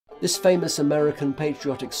This famous American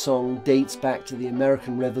patriotic song dates back to the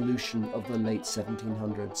American Revolution of the late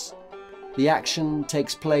 1700s. The action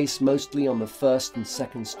takes place mostly on the first and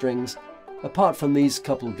second strings, apart from these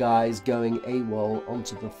couple guys going AWOL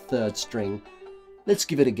onto the third string. Let's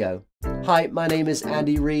give it a go. Hi, my name is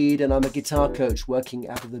Andy Reid and I'm a guitar coach working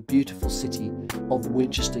out of the beautiful city of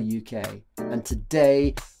Winchester, UK. And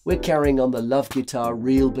today we're carrying on the Love Guitar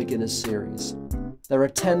Real Beginners series. There are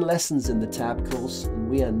 10 lessons in the tab course and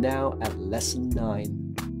we are now at lesson 9.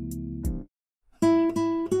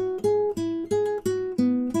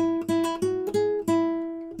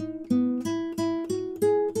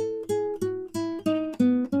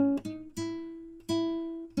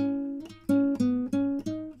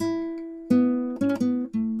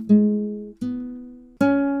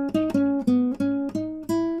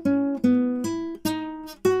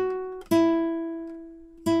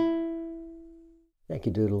 Yankee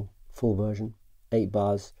Doodle, full version, 8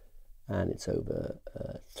 bars, and it's over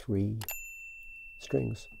 3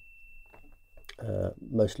 strings,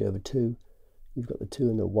 mostly over 2. You've got the 2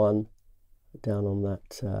 and the 1 down on that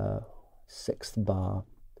 6th bar,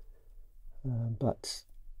 but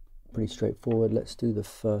pretty straightforward. Let's do the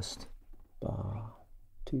first bar,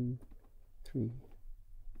 2, 3,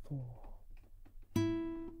 4.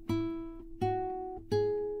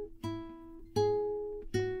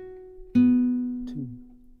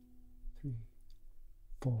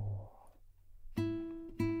 4. 2,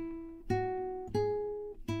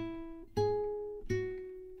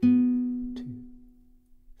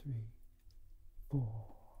 3, 4.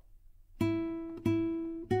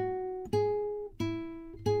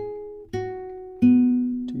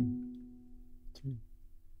 2, 3,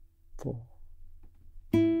 4.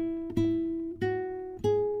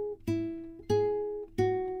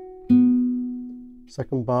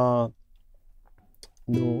 Second bar,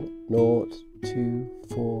 0, 0, 2,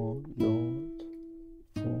 4, 0,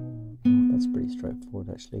 4. That's pretty straightforward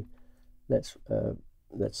actually. Let's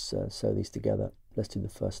sew these together. Let's do the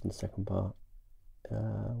first and second bar.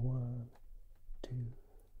 1, 2,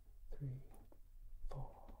 3, 4.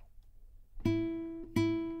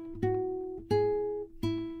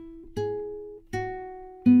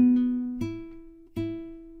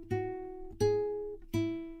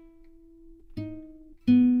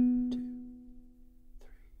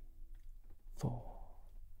 4.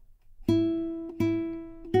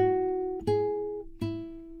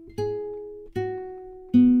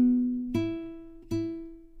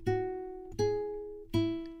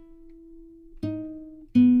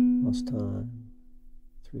 Last time.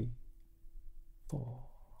 3, 4.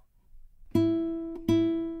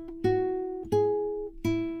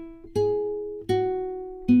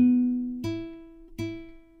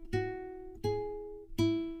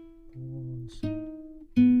 Pause.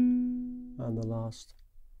 And the last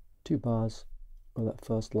 2 bars of that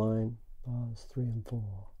first line, bars 3 and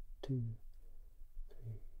 4. 2,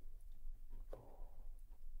 3, 4.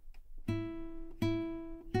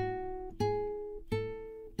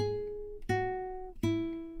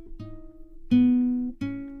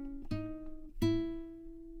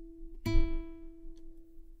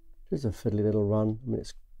 Just a fiddly little run. I mean,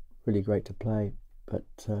 it's really great to play, but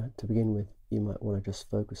to begin with, you might want to just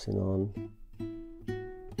focus in on.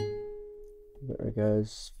 There it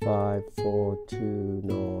goes, 5, 4, 2,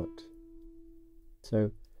 0.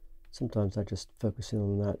 So sometimes I just focus in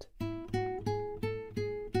on that.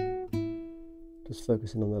 Just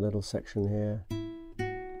focusing on the little section here. 2,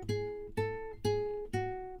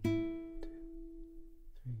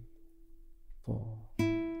 3, 4.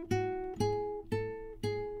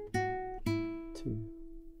 2,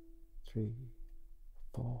 3,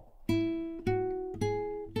 4.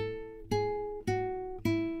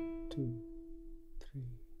 2, 3,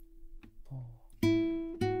 4.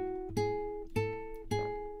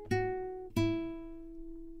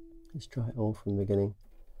 Let's try it all from the beginning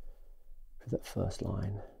for that first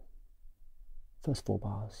line. First 4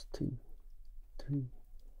 bars. 2, 3,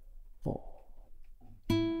 4.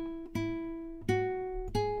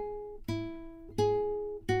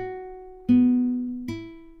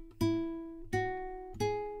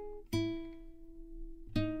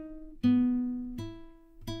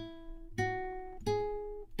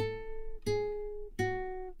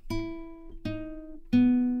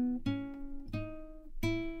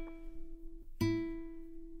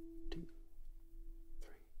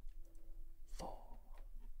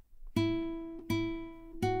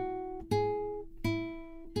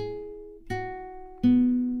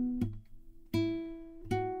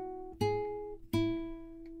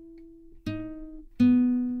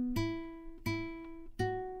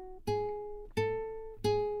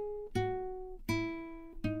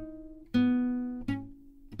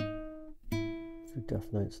 death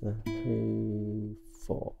notes there. 3,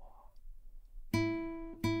 4.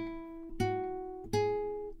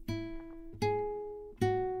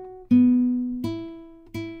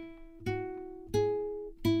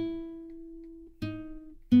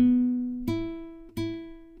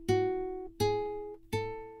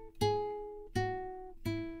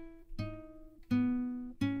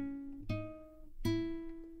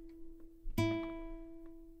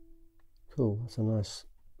 Cool, that's a nice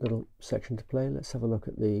little section to play. Let's have a look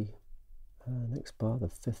at the next bar, the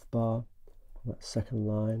 5th bar, that second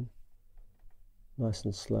line. Nice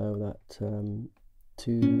and slow, that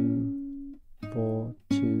 2, 4,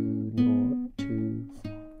 2, 0, 2,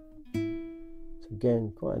 4. So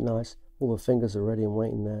again, quite nice. All the fingers are ready and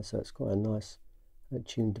waiting there, so it's quite a nice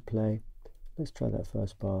tune to play. Let's try that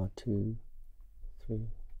first bar, 2, 3,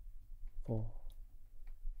 4.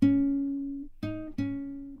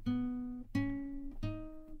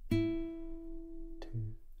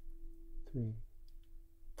 3,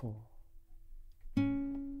 4. 2,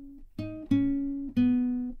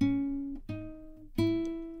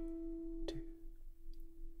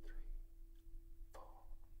 3,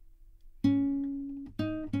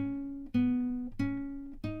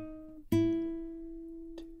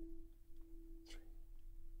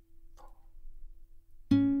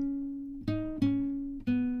 4.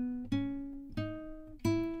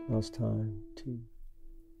 Last time, 2,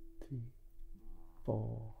 3,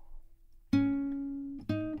 4.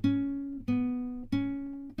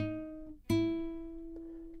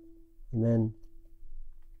 And then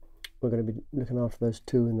we're going to be looking after those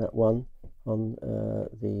 2 and that 1 on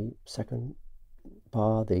the second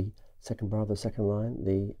bar, the second bar of the second line,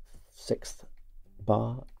 the 6th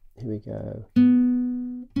bar. Here we go.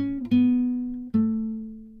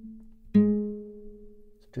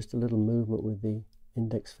 So just a little movement with the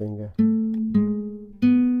index finger,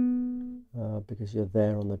 because you're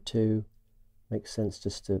there on the 2. Makes sense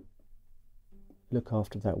just to look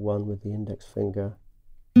after that 1 with the index finger.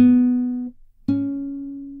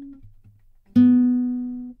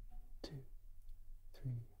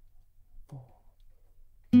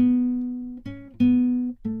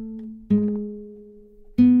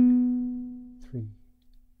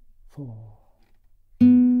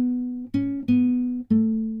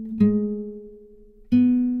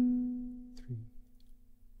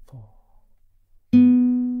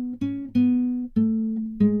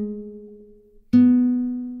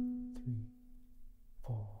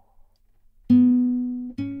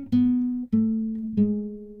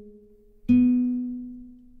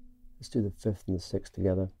 'Let's do the 5th and the 6th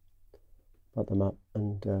together. Put them up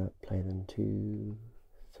and play them. 2,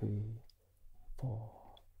 3, 4.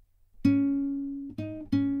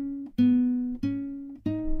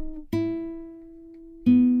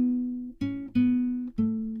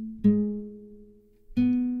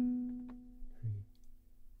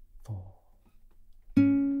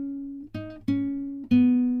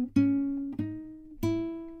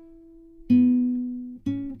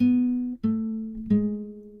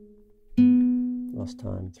 Last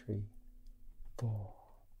time, 3, 4.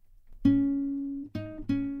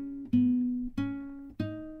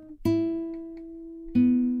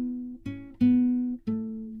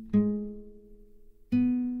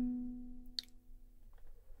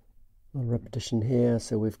 A repetition here,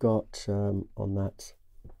 so we've got on that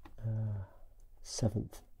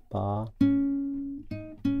 7th bar. A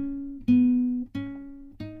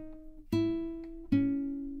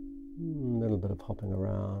little bit of hopping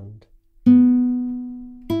around.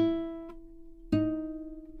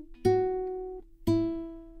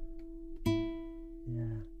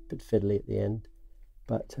 Bit fiddly at the end,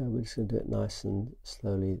 but we're just going to do it nice and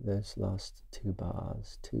slowly those last 2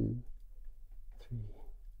 bars. 2, 3,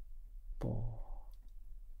 4.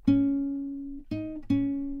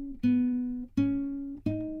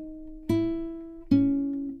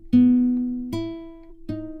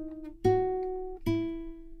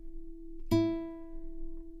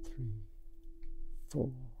 3,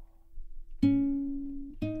 4.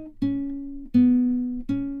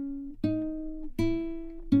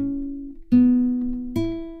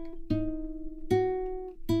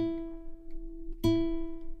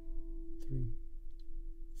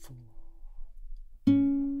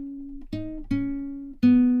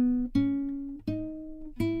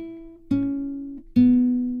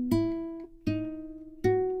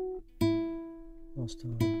 Last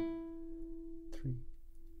time, 3,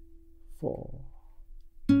 4.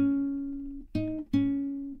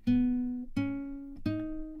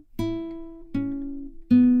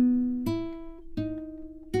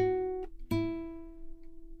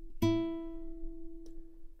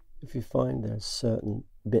 If you find there's certain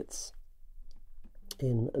bits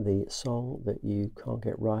in the song that you can't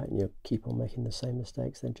get right and you keep on making the same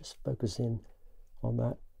mistakes, then just focus in on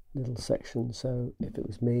that little section. So if it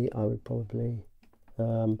was me, I would probably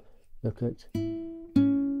look at, I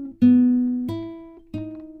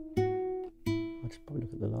should probably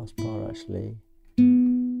look at the last bar actually.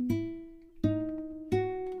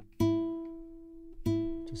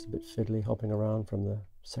 Just a bit fiddly, hopping around from the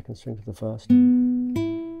second string to the first.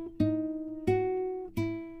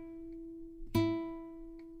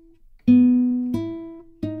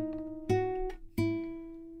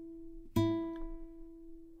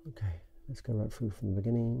 Okay, let's go right through from the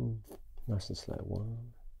beginning, nice and slow. 1,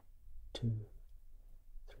 2,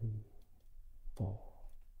 3, 4.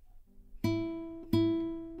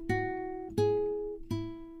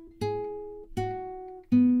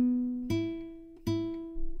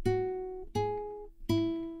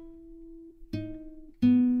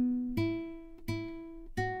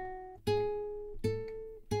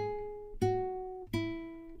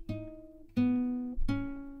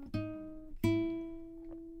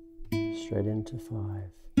 Straight into 5.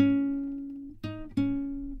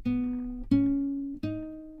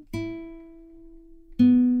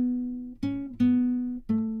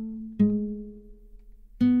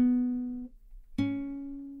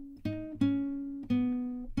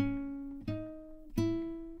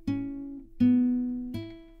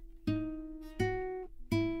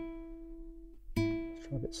 Let's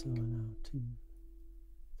try a bit slower now. 2,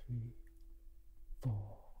 3, 4.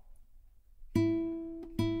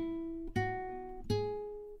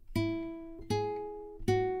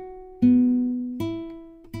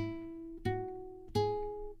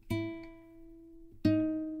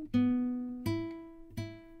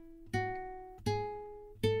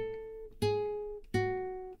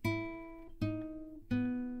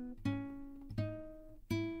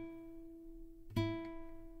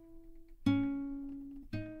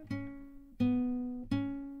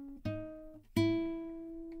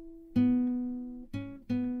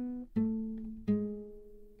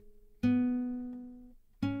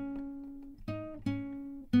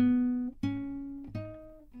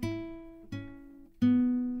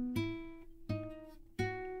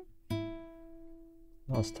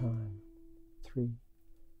 Last time. 3,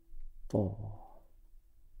 4.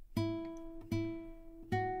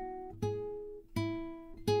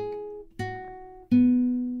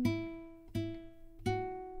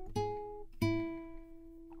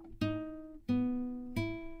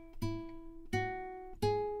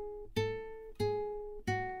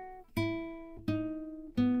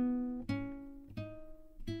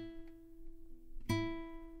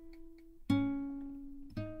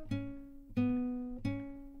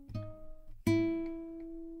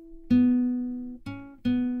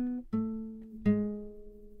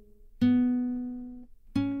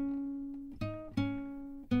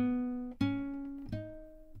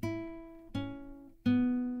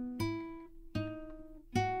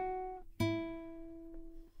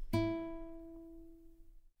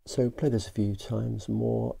 So play this a few times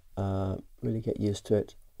more, really get used to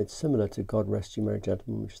it. It's similar to God Rest You Merry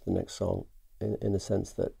Gentlemen, which is the next song, in the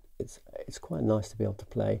sense that it's quite nice to be able to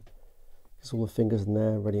play. Because all the fingers in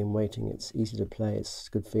there, ready and waiting, it's easy to play, it's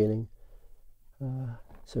a good feeling.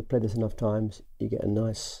 So play this enough times, you get a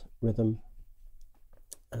nice rhythm,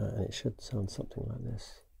 and it should sound something like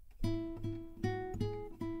this.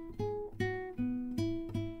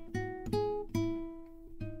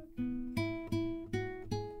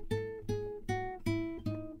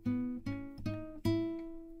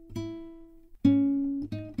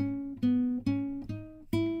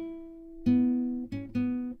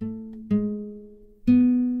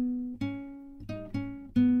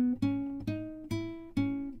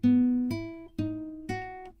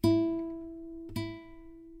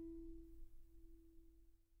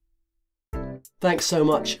 Thanks so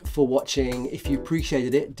much for watching. If you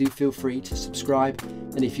appreciated it, do feel free to subscribe.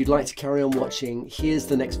 And if you'd like to carry on watching, here's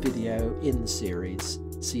the next video in the series.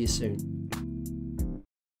 See you soon.